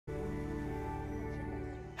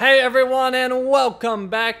Hey everyone, and welcome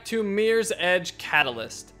back to Mirror's Edge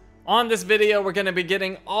Catalyst. On this video, we're going to be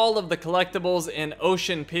getting all of the collectibles in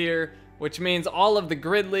Ocean Pier, which means all of the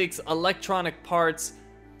Gridleaks, electronic parts,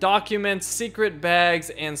 documents, secret bags,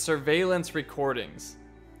 and surveillance recordings.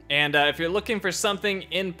 And if you're looking for something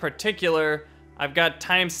in particular, I've got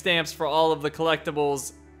timestamps for all of the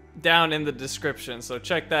collectibles down in the description, so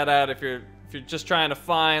check that out if you're just trying to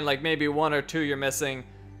find like maybe one or two you're missing.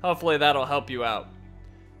 Hopefully that'll help you out.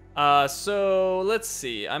 So let's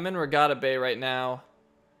see. I'm in Regatta Bay right now,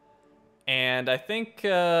 and I think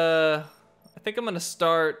I'm gonna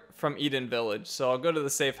start from Eden Village. So I'll go to the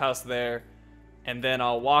safe house there, and then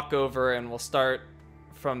I'll walk over and we'll start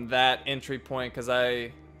from that entry point because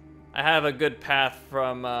I have a good path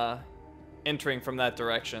from entering from that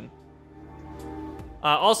direction.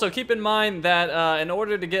 Also, keep in mind that in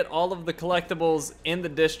order to get all of the collectibles in the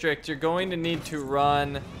district, you're going to need to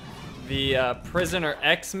run the Prisoner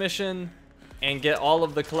X mission and get all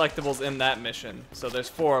of the collectibles in that mission. So there's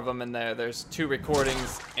 4 of them in there. There's 2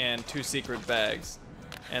 recordings and 2 secret bags,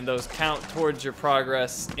 and those count towards your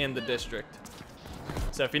progress in the district.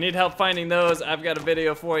 So if you need help finding those, I've got a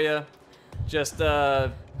video for you. Just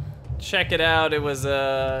check it out. It was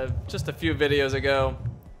just a few videos ago,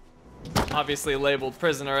 obviously labeled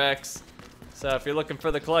Prisoner X. So if you're looking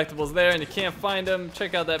for the collectibles there and you can't find them,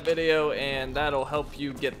 check out that video and that'll help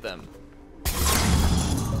you get them.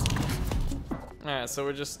 Alright, so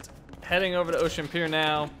we're just heading over to Ocean Pier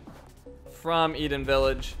now from Eden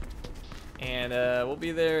Village, and we'll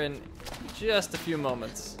be there in just a few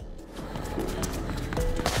moments.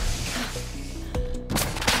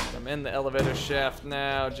 I'm in the elevator shaft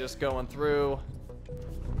now, just going through.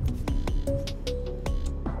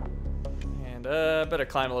 And better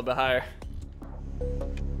climb a little bit higher.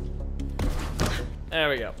 There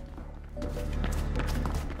we go.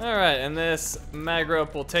 Alright, and this mag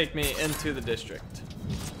rope will take me into the district.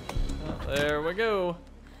 Oh, there we go.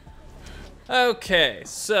 Okay,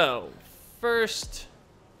 so first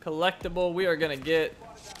collectible we are gonna get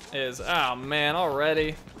is, oh man,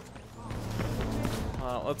 already.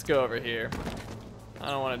 Well, let's go over here. I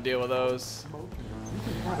don't want to deal with those.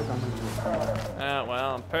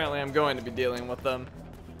 Well, apparently I'm going to be dealing with them.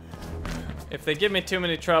 If they give me too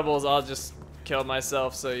many troubles, I'll just kill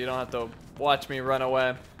myself so you don't have to watch me run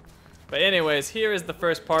away. But anyways, here is the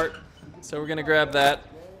first part. So we're gonna grab that.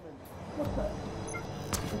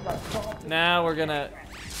 Now we're gonna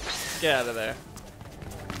get out of there.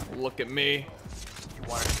 Look at me.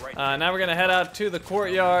 Now we're gonna head out to the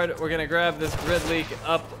courtyard. We're gonna grab this Gridleak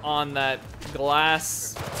up on that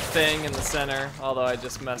glass thing in the center, although I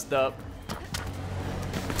just messed up.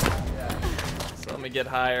 So let me get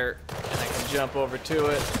higher and I can jump over to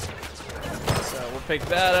it. So we'll pick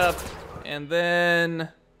that up, and then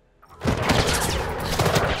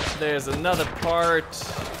there's another part.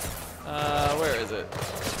 Where is it?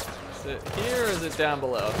 Is it here or is it down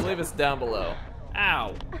below? I believe it's down below.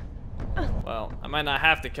 Ow! Well, I might not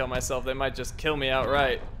have to kill myself. They might just kill me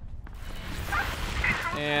outright.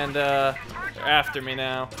 And they're after me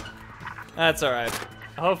now. That's alright.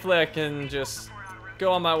 Hopefully I can just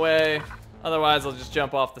go on my way. Otherwise I'll just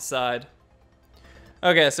jump off the side.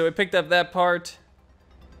 Okay, so we picked up that part,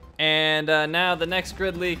 and now the next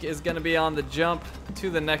Gridleak is going to be on the jump to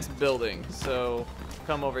the next building. So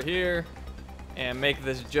come over here and make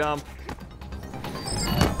this jump,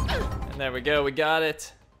 and there we go, we got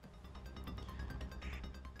it.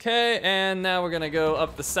 Okay, and now we're going to go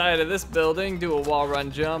up the side of this building, do a wall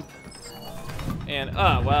run jump, and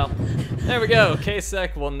oh well, there we go.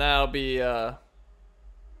 K-Sec will now be,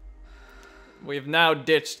 we've now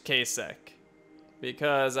ditched K-Sec.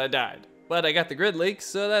 Because I died. But I got the Gridleaks,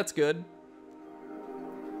 so that's good.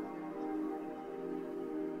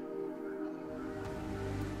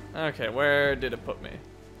 Okay, where did it put me?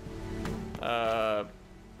 Where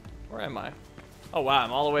am I? Oh wow,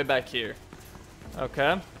 I'm all the way back here.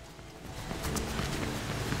 Okay.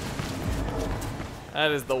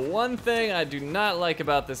 That is the one thing I do not like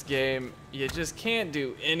about this game. You just can't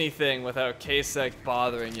do anything without K-Sec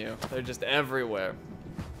bothering you. They're just everywhere.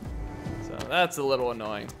 So that's a little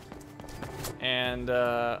annoying. And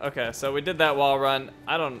okay, so we did that wall run.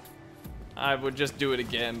 I would just do it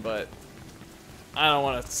again, but I don't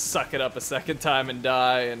want to suck it up a second time and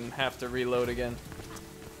die and have to reload again.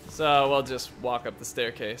 So we'll just walk up the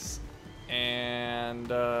staircase and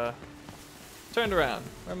turned around.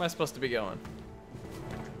 Where am I supposed to be going?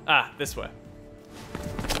 Ah, this way.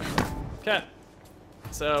 Okay.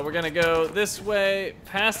 So we're gonna go this way,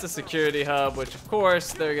 past the security hub, which of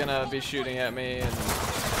course they're gonna be shooting at me and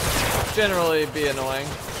generally be annoying.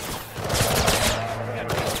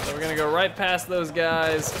 So we're gonna gonna go right past those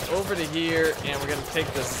guys, over to here, and we're gonna take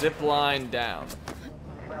the zip line down.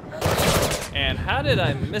 And how did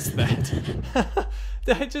I miss that?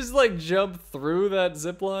 Did I just like jump through that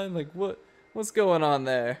zip line? Like what's going on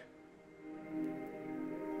there?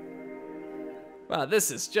 Wow, this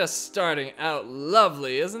is just starting out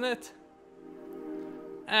lovely, isn't it?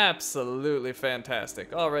 Absolutely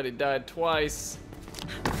fantastic. Already died twice.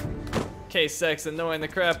 K-Sex annoying the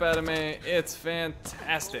crap out of me. It's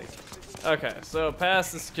fantastic. Okay, so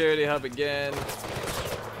past the security hub again.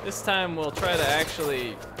 This time we'll try to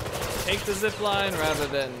actually take the zip line rather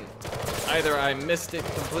than either I missed it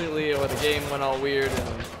completely or the game went all weird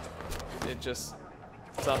and it just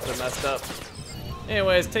something messed up.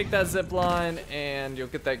 Anyways, take that zip line and you'll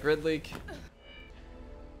get that grid leak.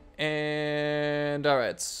 And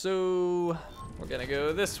alright, so we're gonna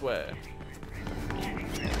go this way.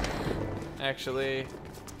 Actually,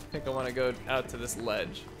 I think I want to go out to this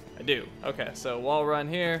ledge. I do. Okay, so wall run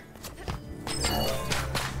here.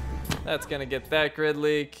 That's gonna get that grid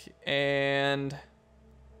leak, and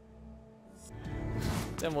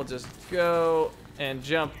then we'll just go and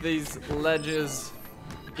jump these ledges,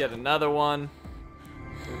 get another one.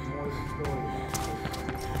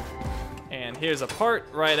 And here's a part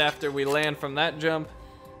right after we land from that jump.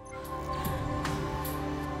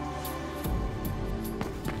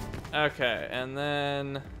 Okay, and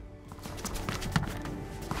then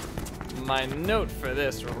my note for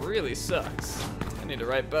this really sucks. I need to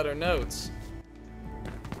write better notes.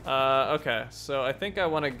 Okay, so I think I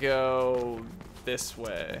want to go this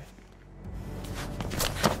way.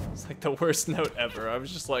 It's like the worst note ever. I was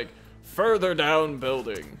just like, further down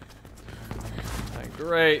building.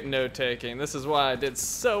 Great note taking. This is why I did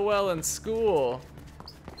so well in school.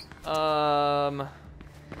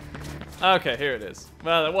 Okay, here it is.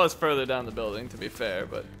 Well, it was further down the building, to be fair,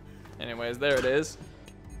 but anyways, there it is.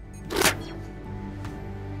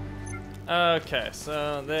 Okay,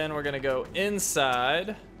 so then we're gonna go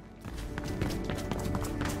inside.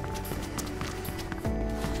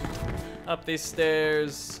 Up these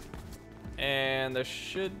stairs, and there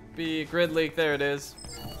should be a grid leak. There it is.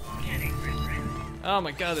 Oh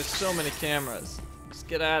my god, there's so many cameras. Just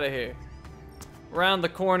get out of here. Around the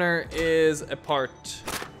corner is a part.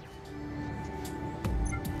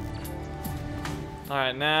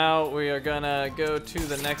 Alright, now we are gonna go to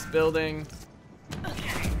the next building.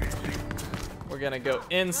 We're gonna go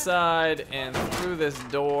inside and through this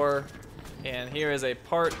door. And here is a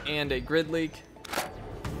part and a grid leak.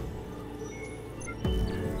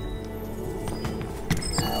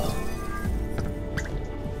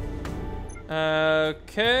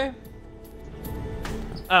 Okay.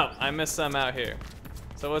 Oh, I missed some out here.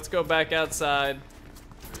 So let's go back outside.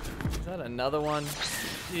 Is that another one?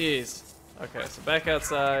 Jeez. Okay, so back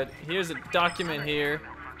outside. Here's a document here.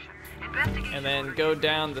 And then go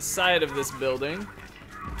down the side of this building.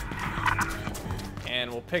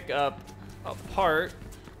 And we'll pick up a part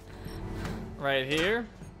right here.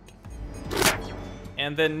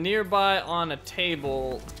 And then nearby on a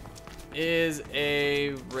table is a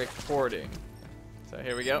recording. So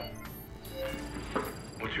here we go.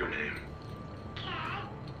 What's your name? Cat.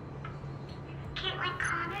 Caitlin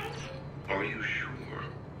Connors. Are you sure?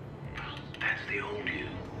 That's the old you.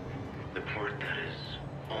 The part that is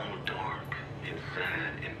all dark and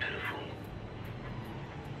sad and pitiful.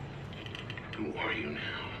 Who are you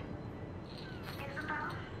now?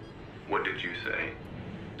 Isabel. What did you say?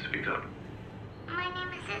 Speak up. My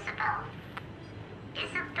name is Isabel.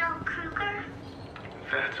 Isabel Kruger.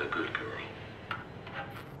 That's a good girl.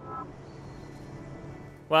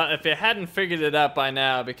 Well, if you hadn't figured it out by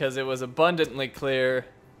now, because it was abundantly clear,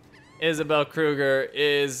 Isabel Kruger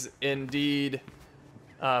is indeed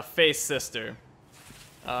Faith's sister.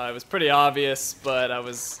 It was pretty obvious, but I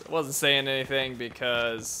wasn't saying anything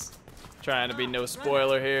because trying to be no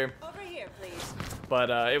spoiler here. Over here, please. But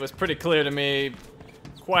it was pretty clear to me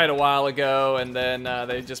quite a while ago, and then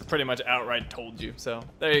they just pretty much outright told you. So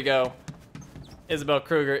there you go. Isabel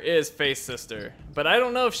Kruger is Faith's sister, but I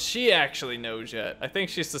don't know if she actually knows yet. I think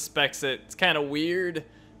she suspects it. It's kind of weird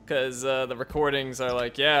because the recordings are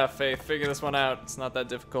like, yeah, Faith, figure this one out. It's not that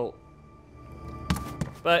difficult.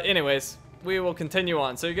 But anyways, we will continue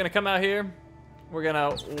on. So you're gonna come out here. We're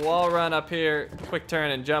gonna wall run up here, quick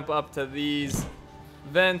turn, and jump up to these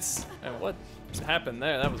vents. And what happened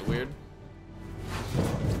there? That was weird.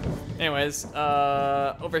 Anyways,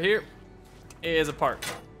 over here is a park.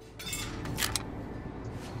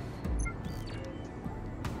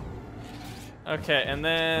 Okay, and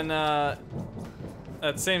then that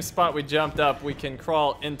same spot we jumped up, we can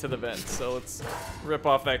crawl into the vent. So let's rip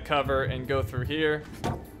off that cover and go through here.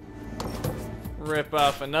 Rip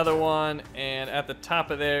off another one, and at the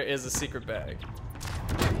top of there is a secret bag.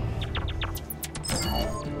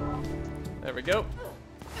 There we go.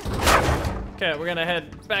 Okay, we're gonna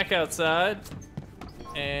head back outside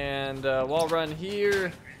and wall run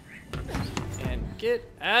here and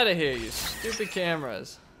get out of here, you stupid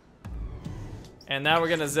cameras. And now we're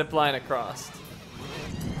gonna zip line across.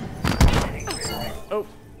 Oh,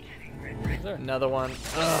 is there another one?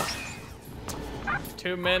 Ugh.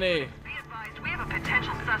 Too many. We have a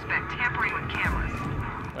potential suspect tampering with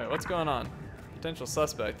cameras. Wait, what's going on? Potential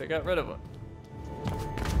suspect. They got rid of him.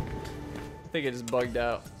 I think it just bugged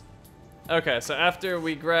out. Okay, so after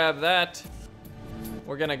we grab that,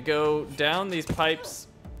 we're gonna go down these pipes,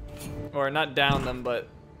 or not down them, but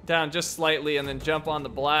down just slightly, and then jump on the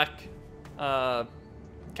black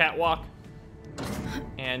catwalk.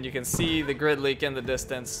 And you can see the grid leak in the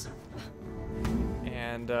distance.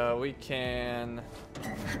 And we can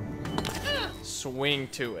swing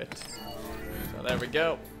to it. So there we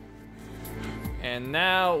go. And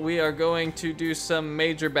now we are going to do some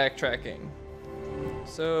major backtracking.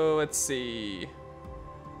 So let's see.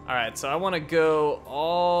 All right, so I want to go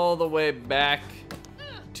all the way back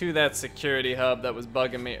to that security hub that was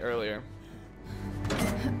bugging me earlier.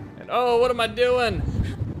 And oh, what am I doing?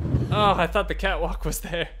 Oh, I thought the catwalk was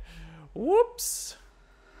there. Whoops.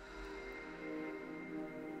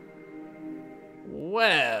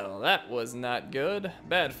 Well, that was not good.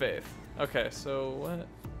 Bad faith. Okay, so what?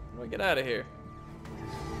 How do I get out of here?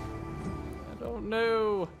 I don't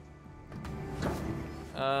know.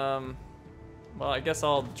 Well, I guess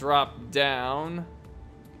I'll drop down.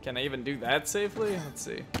 Can I even do that safely? Let's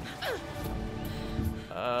see.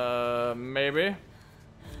 Maybe.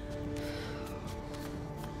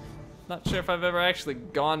 Not sure if I've ever actually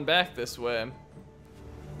gone back this way.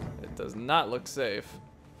 It does not look safe.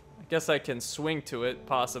 I guess I can swing to it,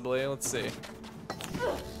 possibly. Let's see.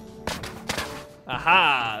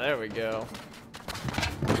 Aha! There we go.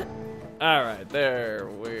 Alright, there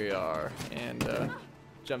we are. And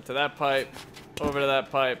jump to that pipe, over to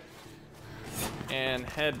that pipe, and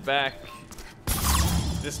head back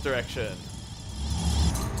this direction.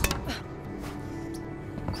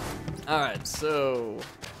 Alright, so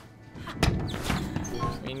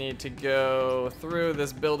we need to go through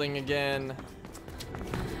this building again.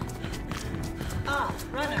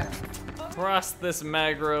 Runner. Cross this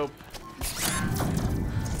mag rope.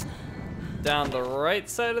 Down the right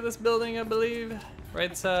side of this building, I believe.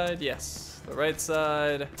 Right side, yes. The right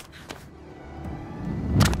side.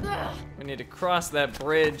 We need to cross that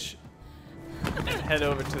bridge and head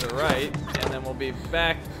over to the right, and then we'll be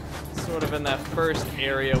back sort of in that first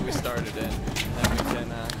area we started in.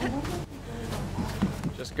 And then we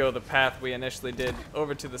can just go the path we initially did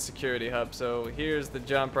over to the security hub. So here's the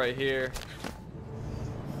jump right here.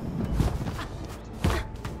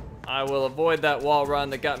 I will avoid that wall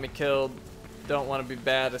run that got me killed. Don't want to be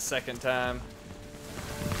bad a second time.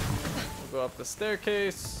 We'll go up the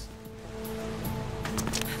staircase.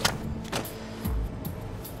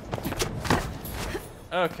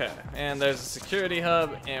 Okay, and there's a security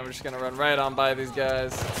hub, and we're just gonna run right on by these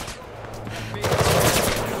guys.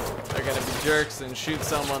 They're gonna be jerks and shoot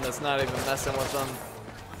someone that's not even messing with them.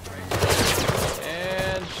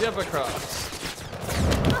 And jump across.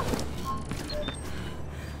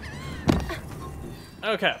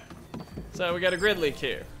 Okay, so we got a grid leak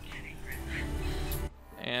here.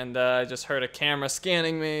 And I just heard a camera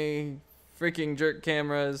scanning me. Freaking jerk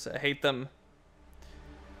cameras, I hate them.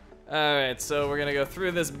 Alright, so we're gonna go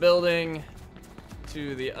through this building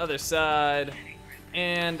to the other side.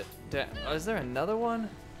 And, oh, is there another one?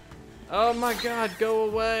 Oh my god, go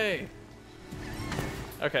away.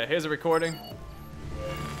 Okay, here's a recording.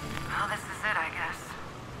 Well, this is it, I guess.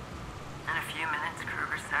 In a few minutes,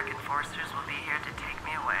 Kruger's second forcers will be here to take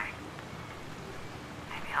me away.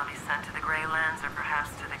 Maybe I'll be sent to the Grey Lands or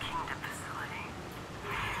perhaps to the Kingdom facility.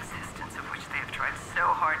 The existence of which they have tried so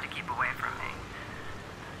hard to keep away from me.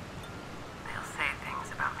 They'll say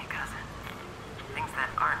things about me, cousin. Things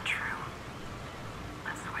that aren't true.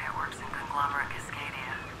 That's the way it works in conglomerate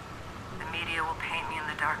Cascadia. The media will paint me in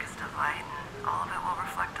the darkest of light, and all of it will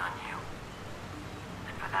reflect on you.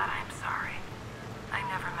 And for that, I'm sorry. I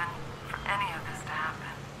never meant for any of this to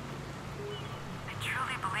happen. I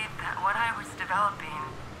truly believed that what I was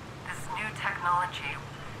developing, this new technology,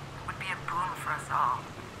 would be a boon for us all.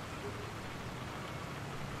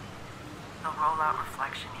 They'll roll out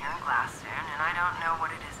reflection here in glass soon, and I don't know what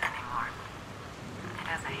it is anymore. It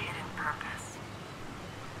has a hidden purpose.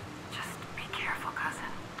 Just be careful, cousin.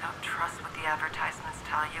 Don't trust what the advertisements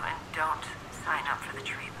tell you, and don't sign up for the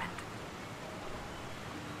treatment.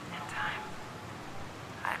 In time,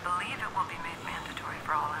 I believe it will be made mandatory.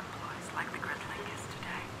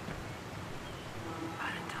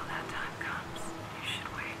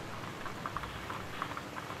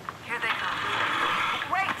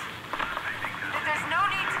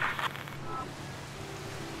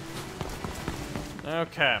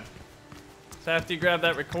 Okay. So after you grab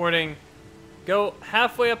that recording, go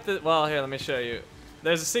halfway up the... Well, here, let me show you.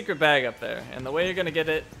 There's a secret bag up there, and the way you're gonna get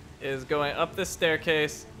it is going up this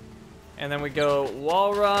staircase, and then we go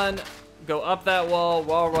wall run, go up that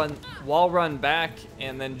wall run back,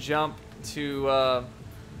 and then jump to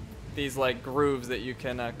these like grooves that you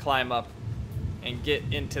can climb up and get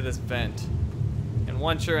into this vent. And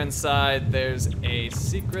once you're inside, there's a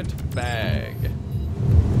secret bag.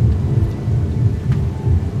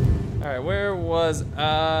 All right, where was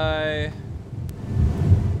I?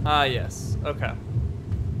 Ah, yes. Okay.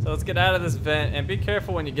 So let's get out of this vent, and be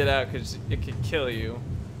careful when you get out because it could kill you.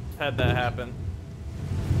 I've had that happen.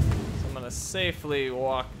 So I'm gonna safely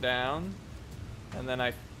walk down, and then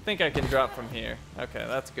I think I can drop from here. Okay,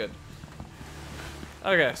 that's good.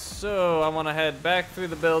 Okay, so I want to head back through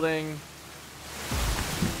the building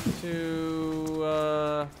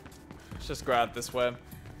to, let's just go out this way.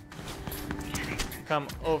 Come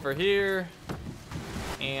over here,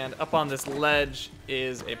 and up on this ledge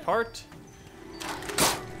is a part.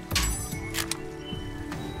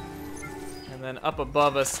 And then up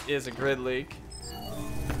above us is a grid leak.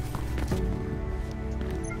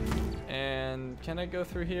 And can I go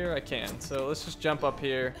through here? I can. So let's just jump up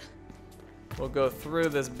here. We'll go through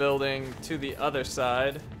this building to the other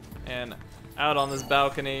side, and out on this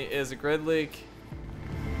balcony is a grid leak.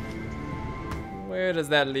 Where does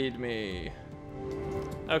that lead me?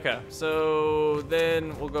 Okay, so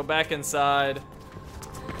then we'll go back inside.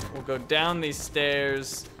 We'll go down these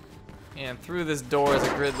stairs, and through this door is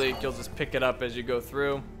a grid leak. You'll just pick it up as you go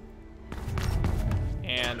through.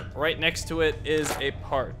 And right next to it is a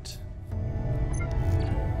part.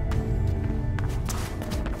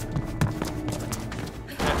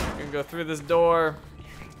 Go through this door,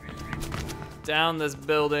 down this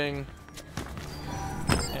building,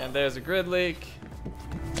 and there's a grid leak,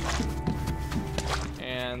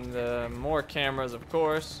 and more cameras, of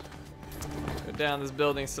course. Go down this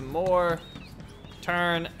building some more,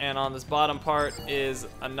 turn, and on this bottom part is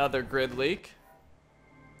another grid leak.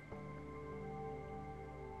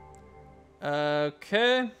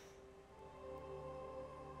 Okay.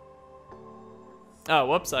 Oh,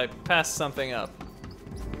 whoops, I passed something up.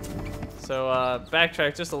 So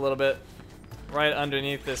backtrack just a little bit. Right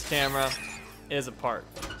underneath this camera is a part.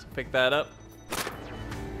 So pick that up.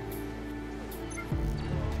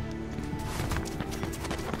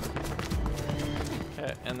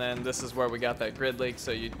 Okay, and then this is where we got that grid leak.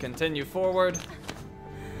 So you continue forward.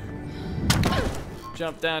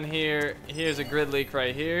 Jump down here. Here's a grid leak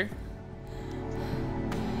right here.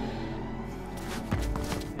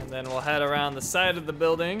 And then we'll head around the side of the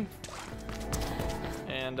building.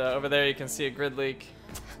 And over there you can see a grid leak.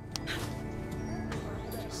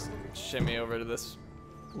 Just shimmy over to this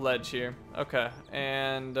ledge here. Okay,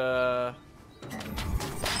 and just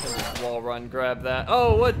wall run, grab that.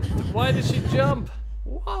 Oh, what? Why did she jump?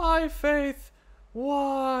 Why, Faith?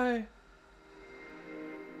 Why?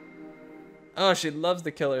 Oh, she loves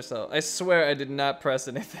to kill herself. I swear I did not press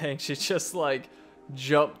anything. She just like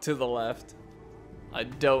jumped to the left. I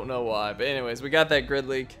don't know why, but anyways, we got that grid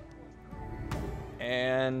leak.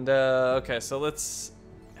 And, okay, so let's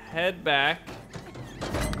head back.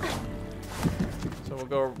 So we'll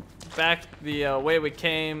go back the way we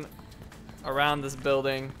came around this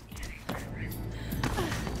building.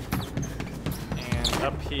 And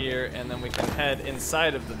up here, and then we can head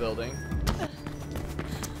inside of the building.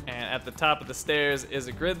 And at the top of the stairs is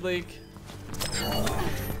a grid leak.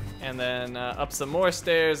 And then up some more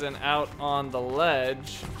stairs and out on the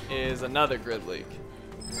ledge is another grid leak.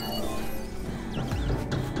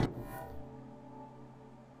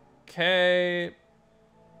 Okay.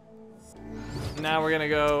 Now we're gonna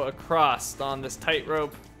go across on this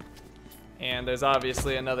tightrope, and there's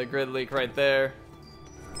obviously another grid leak right there.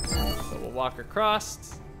 So we'll walk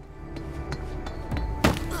across,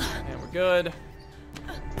 and we're good.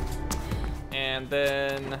 And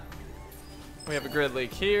then we have a grid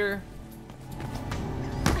leak here.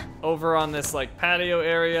 Over on this like patio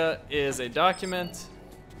area is a document.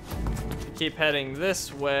 Keep heading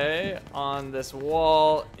this way. On this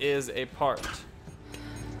wall is a part.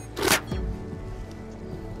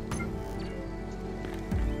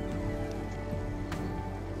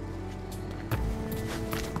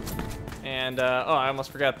 And, oh, I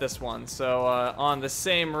almost forgot this one. So, on the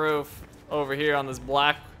same roof over here on this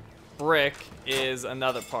black brick is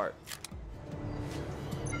another part.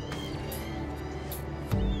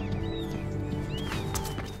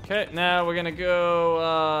 Okay, now we're gonna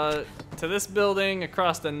go, to this building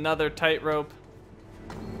across another tightrope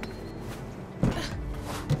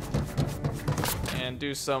and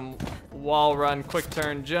do some wall run quick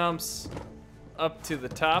turn jumps up to the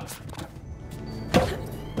top.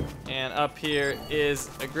 And up here is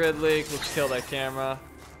a Gridleak. Let's kill that camera.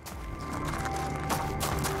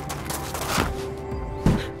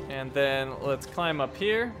 And then let's climb up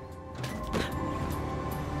here.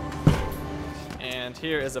 And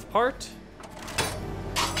here is a part.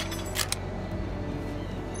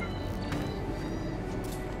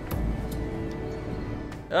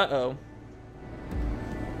 Uh-oh.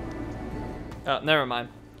 Oh, never mind.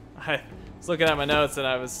 I was looking at my notes and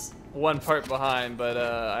I was one part behind, but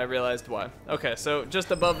I realized why. Okay, so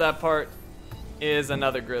just above that part is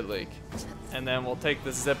another Gridleak. And then we'll take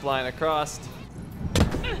the zip line across.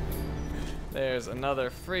 There's another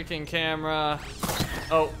freaking camera.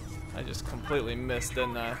 Oh, I just completely missed,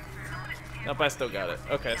 didn't I? Nope, I still got it.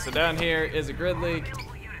 Okay, so down here is a Gridleak.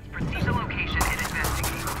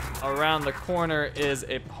 Around the corner is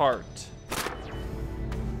a part.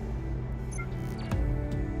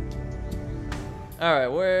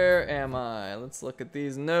 Alright, where am I? Let's look at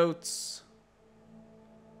these notes.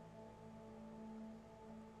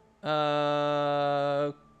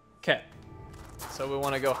 Okay. So we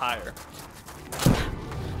want to go higher.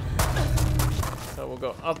 So we'll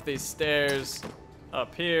go up these stairs,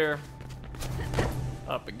 up here,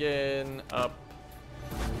 up again, up.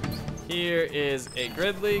 Here is a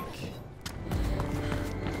Gridleak.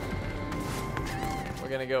 We're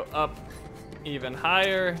gonna go up even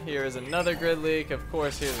higher. Here is another Gridleak. Of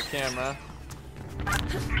course, here's a camera.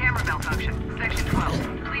 Camera malfunction. Section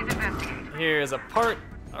 12. Please investigate. Here is a part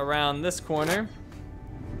around this corner.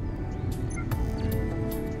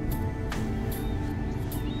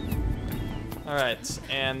 Alright,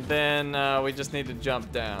 and then we just need to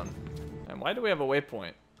jump down. And why do we have a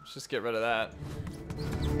waypoint? Let's just get rid of that.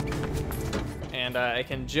 And I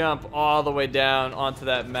can jump all the way down onto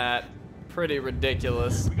that mat. Pretty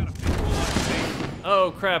ridiculous.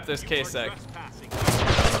 Oh crap, there's K-Sec.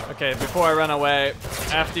 Okay, before I run away,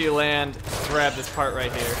 after you land, grab this part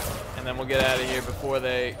right here. And then we'll get out of here before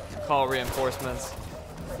they call reinforcements.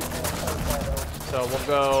 So we'll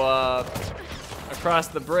go across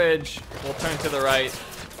the bridge, we'll turn to the right,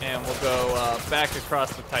 and we'll go back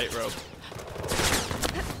across the tightrope.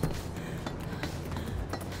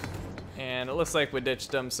 And it looks like we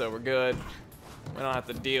ditched them, so we're good. We don't have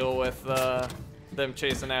to deal with them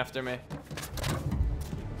chasing after me.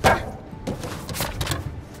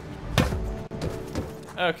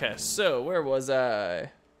 Okay, so where was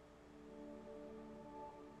I?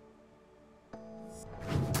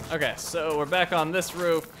 Okay, so we're back on this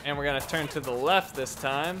roof, and we're gonna turn to the left this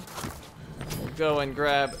time. We'll go and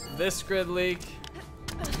grab this Gridleak.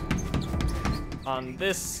 On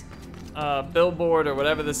this billboard, or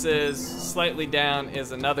whatever this is, slightly down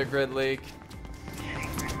is another Gridleak.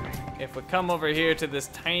 If we come over here to this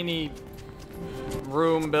tiny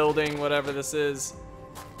room building, whatever this is,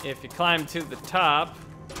 if you climb to the top,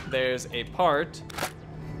 there's a part.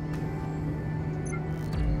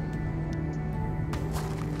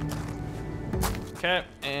 Okay,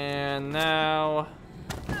 and now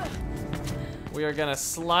we are gonna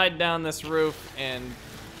slide down this roof and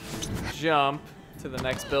jump to the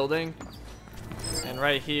next building. And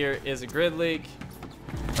right here is a Gridleak.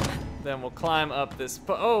 Then we'll climb up this.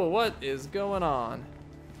 Oh, what is going on?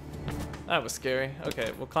 That was scary.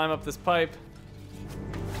 Okay, we'll climb up this pipe.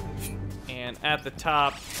 And at the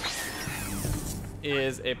top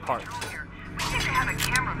is a part. We seem to have a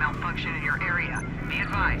camera malfunction in your area. Be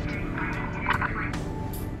advised.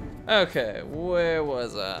 Okay, where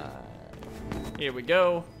was I? Here we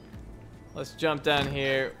go. Let's jump down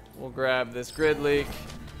here. We'll grab this Gridleak,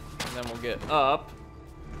 and then we'll get up.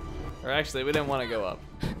 Or actually, we didn't want to go up.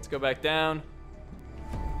 Let's go back down.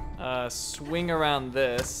 Swing around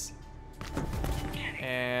this.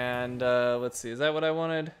 And let's see, is that what I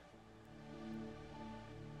wanted?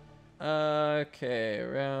 Okay,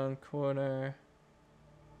 around corner.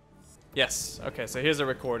 Yes, okay, so here's a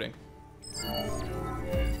recording.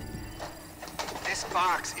 This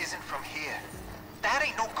box isn't from here. That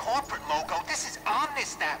ain't no corporate logo. This is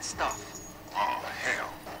Omnistat stuff. Oh, hell.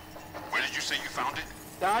 Where did you say you found it?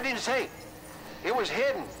 I didn't say. It was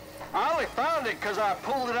hidden. I only found it because I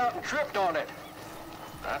pulled it out and tripped on it.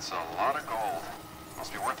 That's a lot of gold.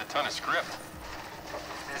 Must be worth a ton of script.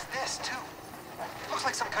 There's this, too. Looks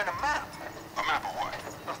like some kind of map. A map of what?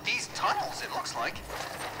 Of these tunnels, it looks like.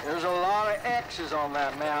 There's a lot of X's on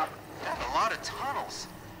that map. And a lot of tunnels.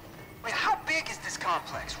 Wait, how big is this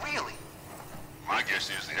complex, really? My guess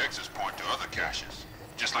is the X's point to other caches.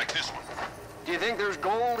 Just like this one. Do you think there's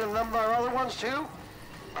gold in them other ones, too?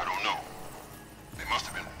 I don't know. They must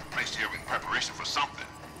have been placed here in preparation for something.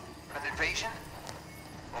 An invasion?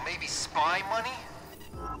 Or maybe spy money?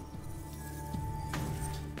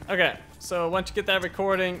 Okay, so once you get that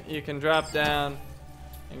recording, you can drop down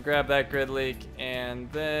and grab that grid leak,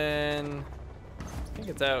 and then I think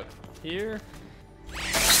it's out here.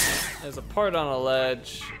 There's a part on a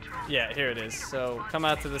ledge. Yeah, here it is. So come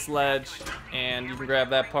out to this ledge, and you can grab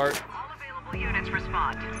that part. All available units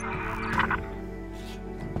respond.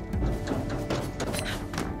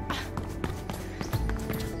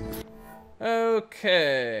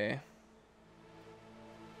 Okay.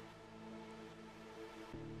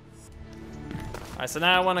 Alright, so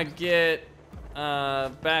now I want to get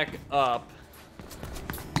back up.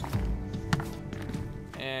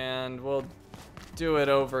 And we'll do it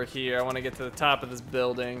over here. I want to get to the top of this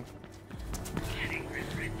building.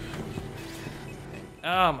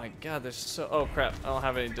 Oh my god, there's so... Oh crap, I don't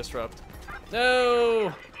have any disrupt.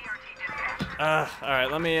 No!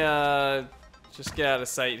 Alright, let me just get out of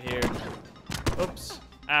sight here. Oops.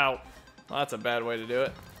 Ow. Well, that's a bad way to do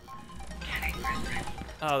it.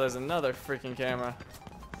 Oh, there's another freaking camera.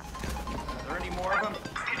 Are there any more of them?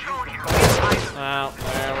 Oh,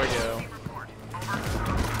 there we go.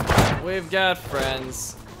 We've got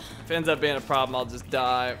friends. If it ends up being a problem, I'll just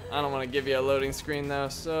die. I don't want to give you a loading screen though,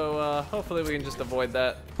 so hopefully we can just avoid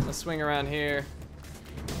that. Let's swing around here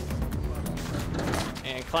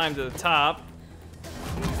and climb to the top.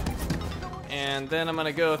 And then I'm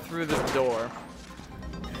gonna go through this door.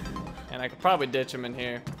 And I could probably ditch him in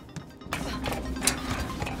here.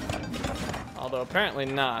 Although apparently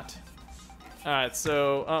not. Alright,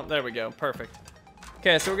 so, oh, there we go, perfect.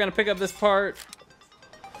 Okay, so we're gonna pick up this part.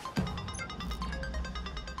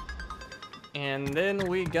 And then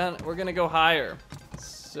we're gonna go higher.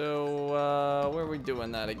 So, where are we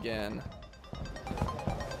doing that again?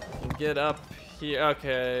 Get up here,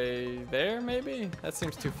 okay, there maybe? That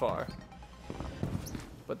seems too far.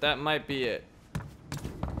 But that might be it.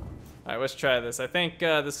 Alright, let's try this. I think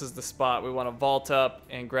this is the spot. We want to vault up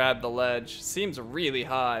and grab the ledge. Seems really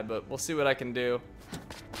high, but we'll see what I can do.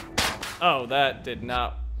 Oh, that did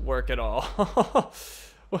not work at all.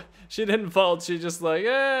 She didn't vault. She just like,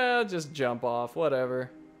 yeah, just jump off, whatever.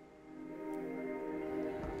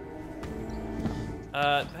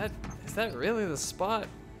 Is that really the spot?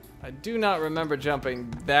 I do not remember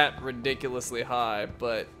jumping that ridiculously high,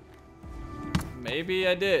 but maybe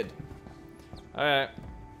I did. Alright,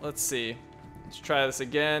 let's see. Let's try this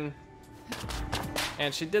again.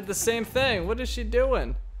 And she did the same thing. What is she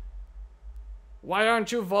doing? Why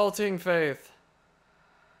aren't you vaulting, Faith?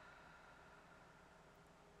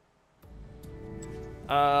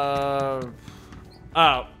 Oh,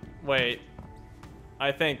 wait.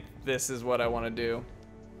 I think this is what I want to do.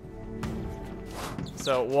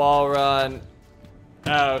 So, wall run.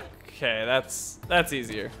 Okay, that's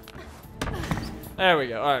easier. There we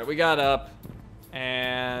go. Alright, we got up.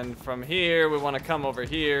 And from here, we want to come over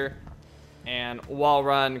here. And wall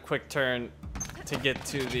run, quick turn to get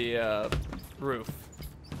to the roof.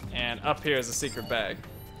 And up here is a secret bag.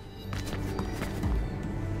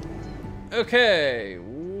 Okay,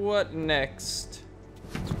 what next?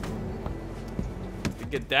 To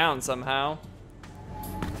get down somehow.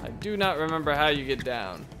 I do not remember how you get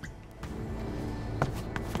down.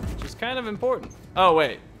 Which is kind of important. Oh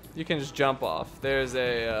wait, you can just jump off. There it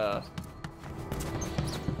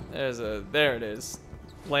is.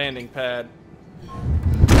 Landing pad.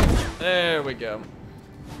 There we go.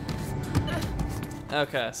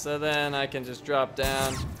 Okay, so then I can just drop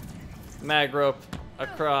down, mag rope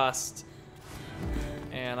across,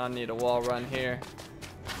 and I need a wall run here.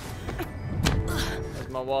 There's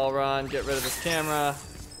my wall run, get rid of this camera,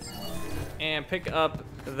 and pick up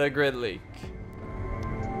the grid leak.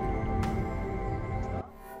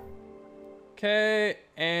 Okay,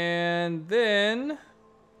 and then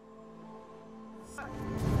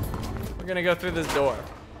we're gonna go through this door.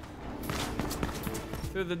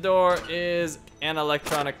 Through the door is an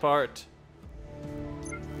electronic part.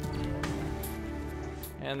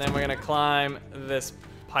 And then we're gonna climb this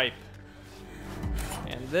pipe.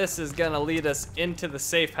 And this is gonna lead us into the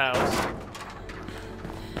safe house.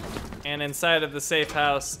 And inside of the safe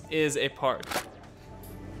house is a part.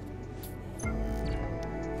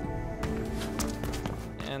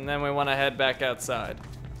 And then we wanna head back outside.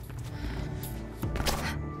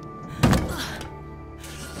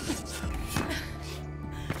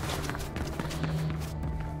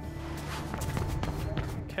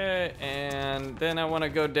 Okay, and then I want to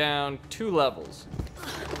go down 2 levels.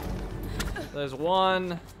 There's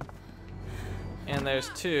 1, and there's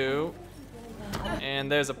 2,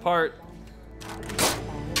 and there's a part.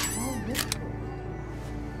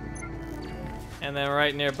 And then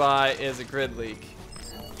right nearby is a grid leak.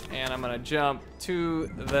 And I'm gonna jump to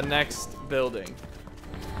the next building.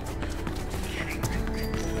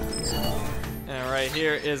 right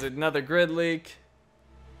here is another grid leak.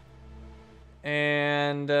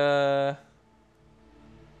 And right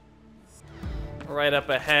up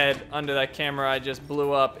ahead, under that camera I just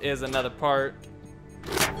blew up, is another part.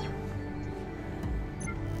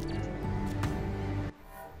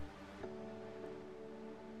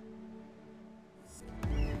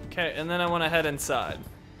 Okay, and then I want to head inside.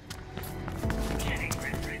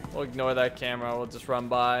 We'll ignore that camera, we'll just run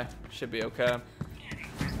by. Should be okay.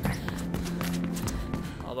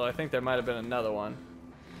 Although I think there might have been another one.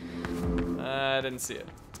 I didn't see it.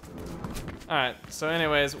 Alright, so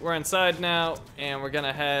anyways, we're inside now, and we're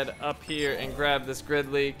gonna head up here and grab this grid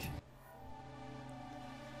leak.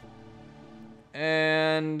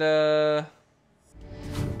 And, okay,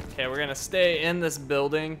 we're gonna stay in this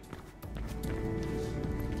building.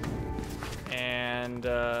 And,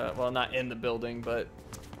 well, not in the building, but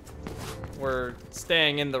we're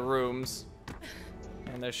staying in the rooms.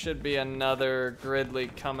 And there should be another grid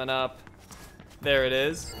leak coming up. There it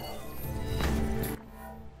is.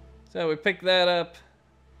 So we pick that up.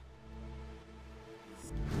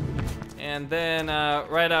 And then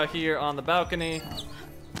right out here on the balcony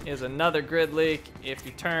is another grid leak. If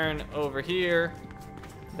you turn over here,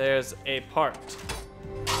 there's a part.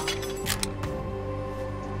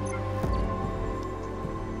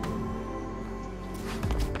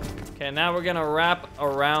 Okay, now we're gonna wrap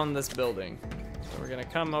around this building. So we're gonna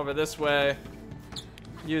come over this way,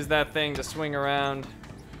 use that thing to swing around.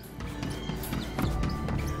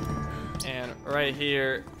 And right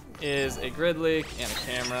here is a grid leak and a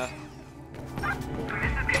camera.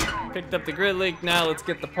 Picked up the grid leak, now let's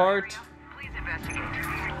get the part.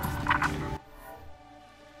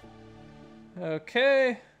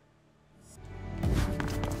 Okay.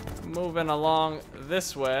 Moving along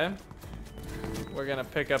this way. We're gonna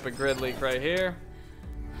pick up a grid leak right here.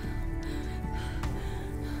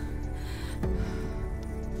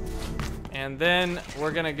 And then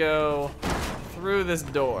we're gonna go through this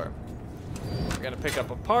door. We're gonna pick up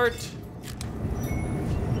a part.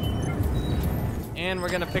 And we're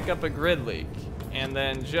gonna pick up a grid leak. And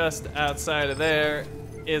then just outside of there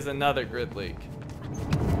is another grid leak.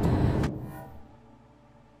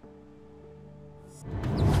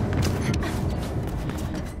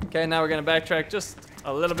 Okay, now we're gonna backtrack just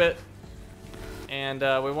a little bit. And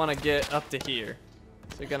we wanna get up to here.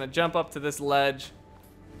 So we're gonna jump up to this ledge.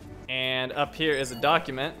 And up here is a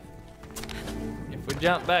document. If we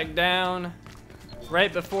jump back down,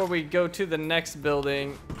 right before we go to the next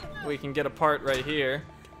building, we can get a part right here.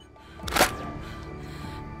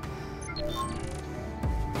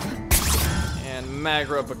 And mag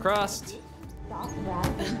rope across.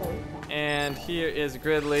 And here is a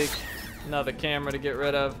grid leak. Another camera to get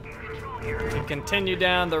rid of. If you continue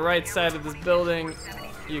down the right side of this building,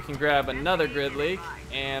 you can grab another grid leak.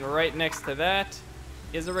 And right next to that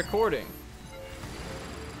is a recording.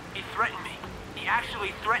 He threatened me. He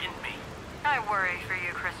actually threatened me. I worry for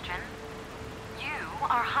you, Christian. You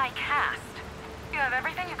are high caste. You have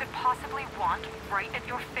everything you could possibly want right at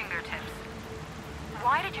your fingertips.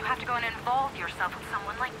 Why did you have to go and involve yourself with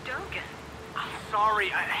someone like Dogen? I'm sorry.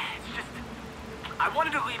 It's just... I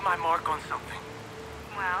wanted to leave my mark on something.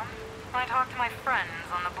 Well, I talked to my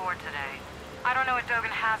friends on the board today. I don't know what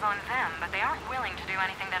Dogen has on them, but they aren't willing to do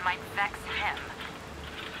anything that might vex him.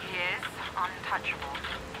 He is untouchable.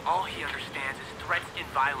 All he understands is threats and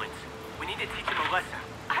violence. We need to teach him a lesson.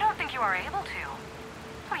 I don't think you are able to.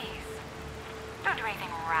 Please, don't do anything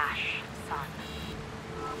rash, son.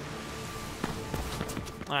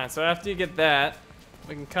 Alright, so after you get that,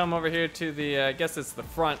 we can come over here to the, I guess it's the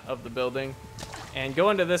front of the building, and go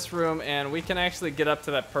into this room, and we can actually get up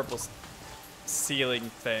to that purple ceiling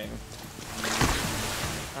thing.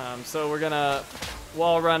 So we're gonna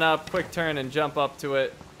wall run up, quick turn, and jump up to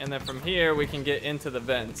it, and then from here we can get into the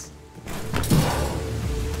vents.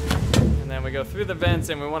 And then we go through the vents,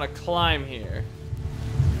 and we want to climb here.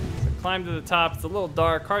 So climb to the top. It's a little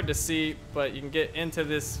dark, hard to see, but you can get into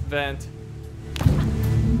this vent.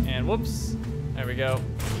 And whoops, there we go.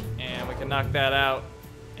 And we can knock that out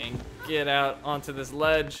and get out onto this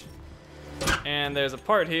ledge. And there's a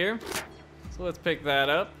part here, so let's pick that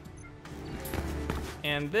up.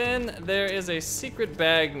 And then there is a secret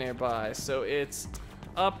bag nearby, so it's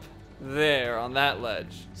up there on that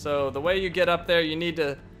ledge. So the way you get up there, you need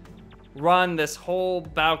to run this whole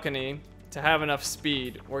balcony to have enough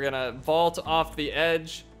speed. We're gonna vault off the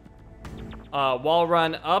edge, wall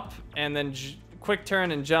run up, and then quick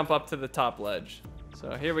turn and jump up to the top ledge.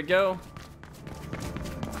 So here we go.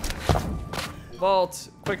 Vault,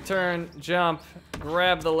 quick turn, jump,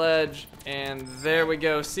 grab the ledge, and there we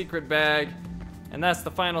go, secret bag. And that's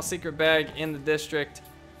the final secret bag in the district.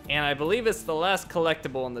 And I believe it's the last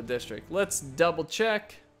collectible in the district. Let's double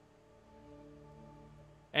check.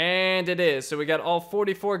 And it is. So we got all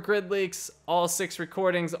 44 Gridleaks, all 6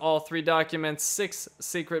 recordings, all 3 documents, 6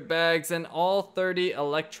 secret bags, and all 30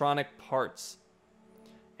 electronic parts.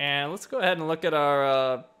 And let's go ahead and look at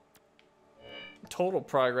our total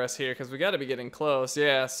progress here, because we got to be getting close.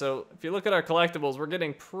 Yeah, so if you look at our collectibles, we're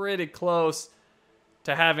getting pretty close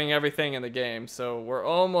to having everything in the game. So we're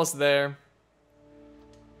almost there.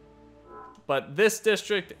 But this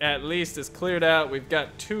district at least is cleared out. We've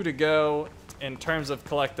got 2 to go in terms of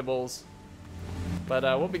collectibles. But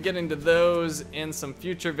we'll be getting to those in some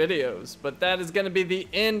future videos. But that is going to be the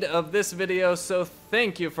end of this video. So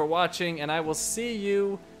thank you for watching, and I will see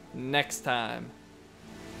you next time.